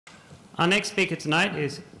Our next speaker tonight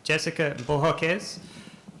is Jessica Bohoroquez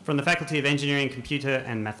from the Faculty of Engineering, Computer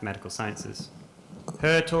and Mathematical Sciences.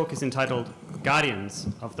 Her talk is entitled Guardians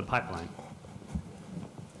of the Pipeline.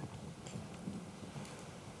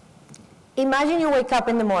 Imagine you wake up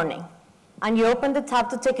in the morning and you open the tap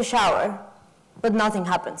to take a shower, but nothing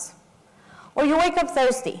happens. Or you wake up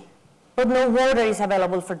thirsty, but no water is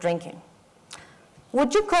available for drinking.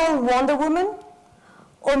 Would you call Wonder Woman?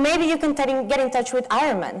 Or maybe you can get in touch with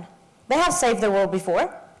Iron Man. They have saved the world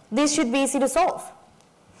before. This should be easy to solve.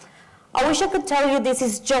 I wish I could tell you this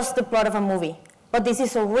is just the plot of a movie, but this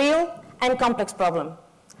is a real and complex problem.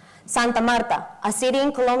 Santa Marta, a city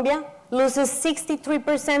in Colombia, loses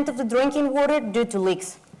 63% of the drinking water due to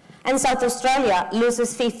leaks, and South Australia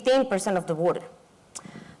loses 15% of the water.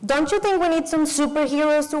 Don't you think we need some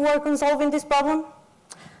superheroes to work on solving this problem?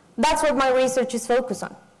 That's what my research is focused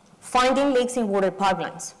on, finding leaks in water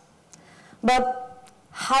pipelines. But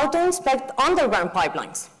how to inspect underground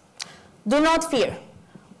pipelines? Do not fear.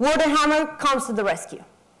 Waterhammer comes to the rescue.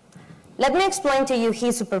 Let me explain to you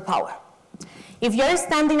his superpower. If you're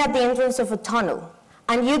standing at the entrance of a tunnel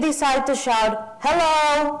and you decide to shout,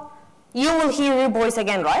 "Hello," you will hear your voice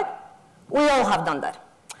again, right? We all have done that.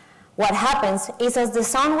 What happens is as the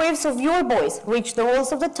sound waves of your voice reach the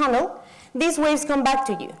walls of the tunnel, these waves come back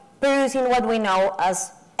to you, producing what we know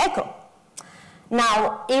as echo.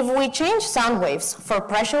 Now, if we change sound waves for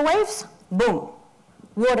pressure waves, boom,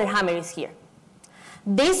 Waterhammer is here.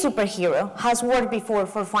 This superhero has worked before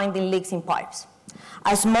for finding leaks in pipes.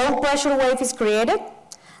 A small pressure wave is created,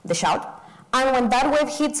 the shout, and when that wave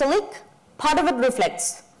hits a leak, part of it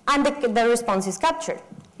reflects, and the response is captured,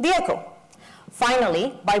 the echo.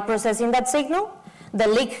 Finally, by processing that signal, the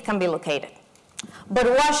leak can be located. But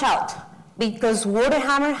watch out, because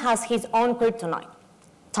Waterhammer has his own kryptonite,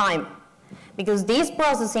 time. Because this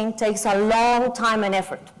processing takes a long time and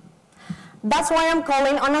effort. That's why I'm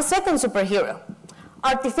calling on a second superhero,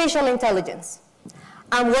 artificial intelligence.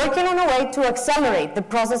 I'm working on a way to accelerate the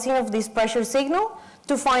processing of this pressure signal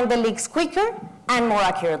to find the leaks quicker and more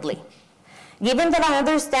accurately. Given that I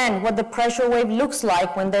understand what the pressure wave looks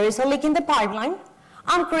like when there is a leak in the pipeline,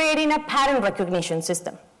 I'm creating a pattern recognition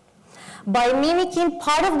system. By mimicking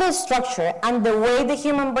part of the structure and the way the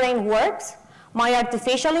human brain works, my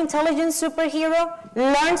artificial intelligence superhero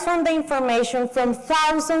learns from the information from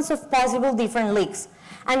thousands of possible different leaks,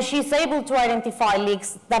 and she's able to identify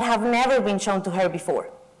leaks that have never been shown to her before.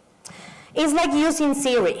 It's like using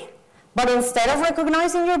Siri, but instead of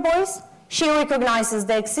recognizing your voice, she recognizes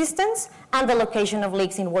the existence and the location of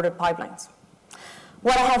leaks in water pipelines.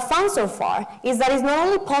 What I have found so far is that it's not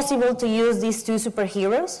only possible to use these two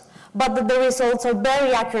superheroes, but that the results are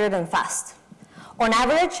very accurate and fast. On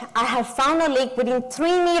average, I have found a leak within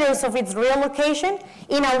 3 meters of its real location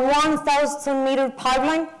in a 1,000-meter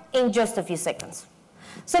pipeline in just a few seconds.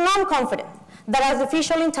 So now I'm confident that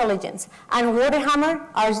artificial intelligence and Waterhammer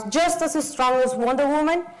are just as strong as Wonder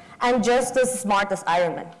Woman and just as smart as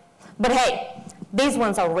Iron Man. But hey, these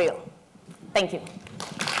ones are real. Thank you.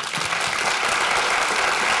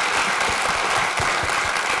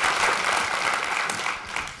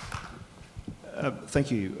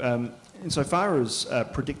 Thank you. Insofar as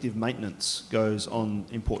predictive maintenance goes on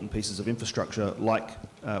important pieces of infrastructure like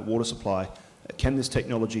water supply, can this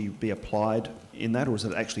technology be applied in that, or does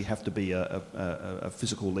it actually have to be a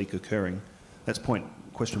physical leak occurring? That's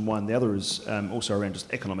question one. The other is also around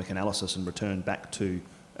just economic analysis and return back to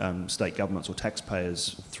state governments or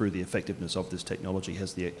taxpayers through the effectiveness of this technology.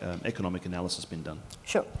 Has the economic analysis been done?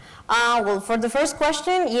 Sure. Well, for the first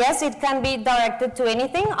question, yes, it can be directed to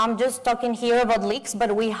anything. I'm just talking here about leaks,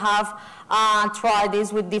 but we have tried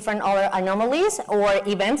this with different other anomalies or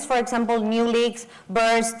events, for example, new leaks,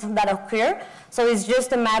 bursts that occur. So it's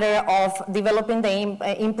just a matter of developing the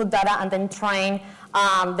input data and then trying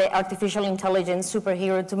the artificial intelligence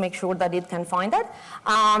superhero to make sure that it can find that.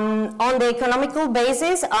 On the economical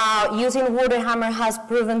basis, using Waterhammer has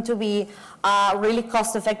proven to be really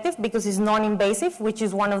cost effective because it's non-invasive, which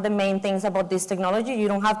is one of the main things about this technology. You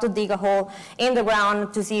don't have to dig a hole in the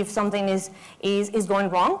ground to see if something is going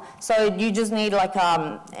wrong. So you just need like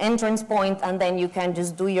an entrance point and then you can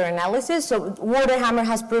just do your analysis. So Waterhammer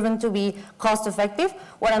has proven to be cost effective.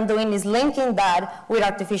 What I'm doing is linking that with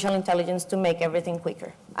artificial intelligence to make everything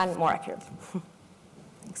quicker and more accurate.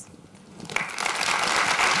 Thanks.